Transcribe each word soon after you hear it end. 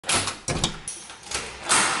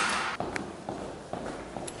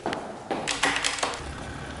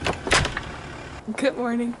Good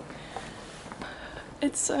morning.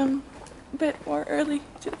 It's a bit more early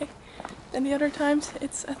today than the other times.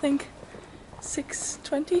 It's I think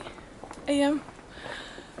 6:20 a.m.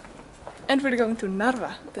 and we're going to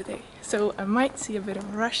Narva today, so I might see a bit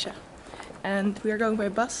of Russia. And we are going by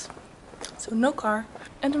bus, so no car.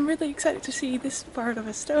 And I'm really excited to see this part of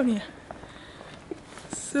Estonia.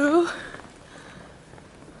 So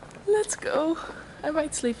let's go. I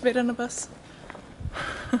might sleep a bit on the bus.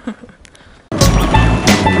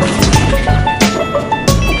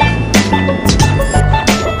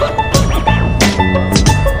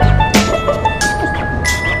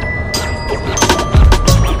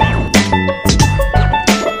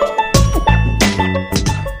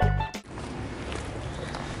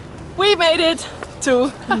 We made it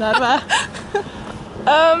to Narva.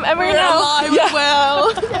 And we're now alive. Yeah.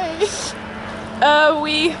 Well,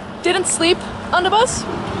 we didn't sleep on the bus,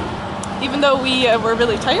 even though we were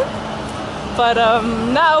really tired. But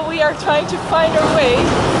now we are trying to find our way.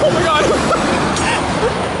 Oh my god!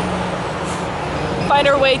 Find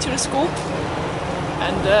our way to the school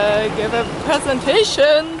and give a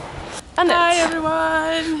presentation. Anett. Hi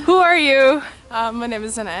everyone! Who are you? My name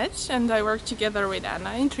is Anett and I work together with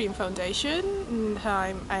Anna in Dream Foundation. And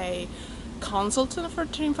I'm a consultant for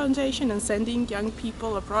Dream Foundation and sending young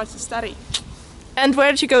people abroad to study. And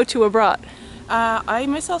where did you go to abroad? I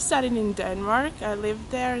myself studied in Denmark. I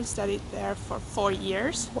lived there and studied there for 4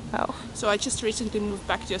 years. Wow. So I just recently moved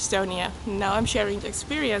back to Estonia. Now I'm sharing the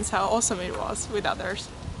experience, how awesome it was with others.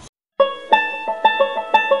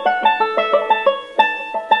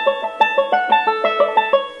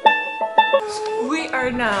 We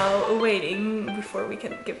are now waiting before we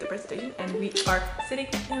can give the presentation, and we are sitting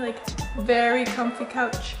in like very comfy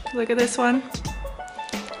couch. Look at this one.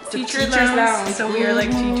 Teacher's lounge. So we are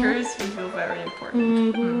like teachers. We feel very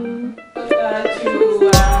important. To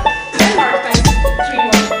Denmark, thanks to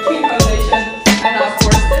Dream Foundation, and of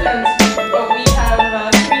course students. But we have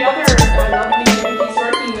 3 other lovely ladies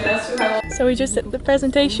working with us who have. So we just did the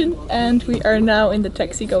presentation, and we are now in the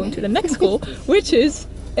taxi going to the next school, which is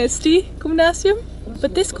Eesti Gümnaasium.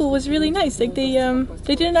 But this school was really nice. Like they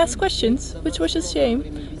didn't ask questions, which was a shame,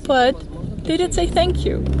 but they did say thank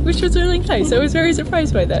you, which was really nice. I was very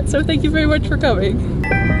surprised by that. So thank you very much for coming.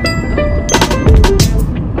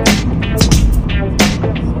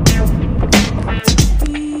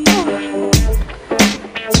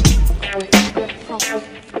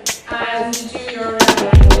 And do your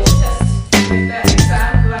English test with the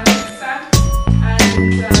exam, language exam.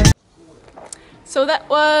 And So that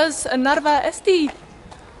was Narva Eesti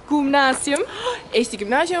Gymnasium. Eesti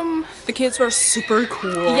Gymnasium. The kids were super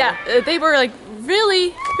cool. Yeah, they were like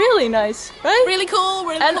really nice, right? Really cool,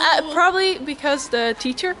 really And cool. probably because the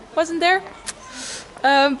teacher wasn't there.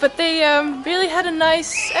 But they really had a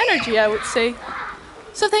nice energy, I would say.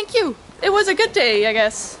 So thank you. It was a good day, I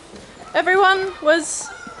guess. Everyone was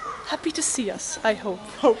happy to see us, I hope.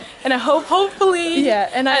 And I hope, hopefully. yeah,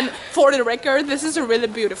 and For the record, this is a really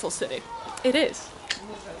beautiful city. it is.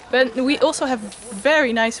 But we also have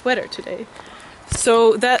very nice weather today.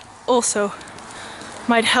 So that also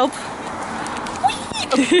might help.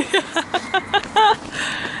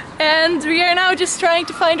 And we are now just trying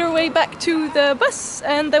to find our way back to the bus,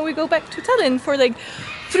 and then we go back to Tallinn for like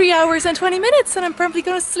 3 hours and 20 minutes, and I'm probably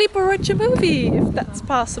gonna sleep or watch a movie if that's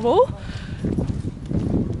possible.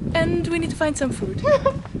 And we need to find some food.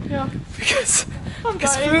 Yeah. Because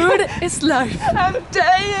food is life. I'm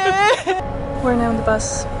dying! We're now on the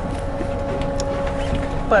bus.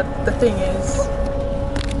 But the thing is,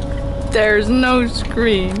 there's no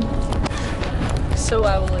screen. So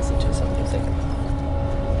I will listen to some music.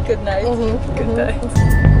 Good night. Good night.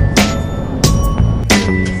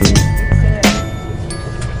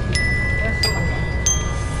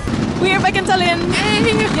 We are back in Tallinn.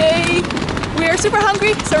 Yay! Yay! We are super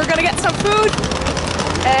hungry, so we're gonna get some food.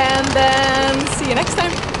 And then see you next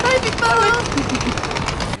time. Bye people!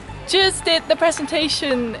 Just did the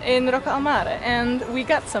presentation in Rocca al Mare and we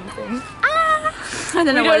got something. I don't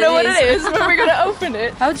know, We don't know what it is, but we're gonna open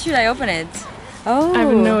it. How should I open it? Oh. I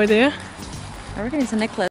have no idea. I reckon it's a necklace.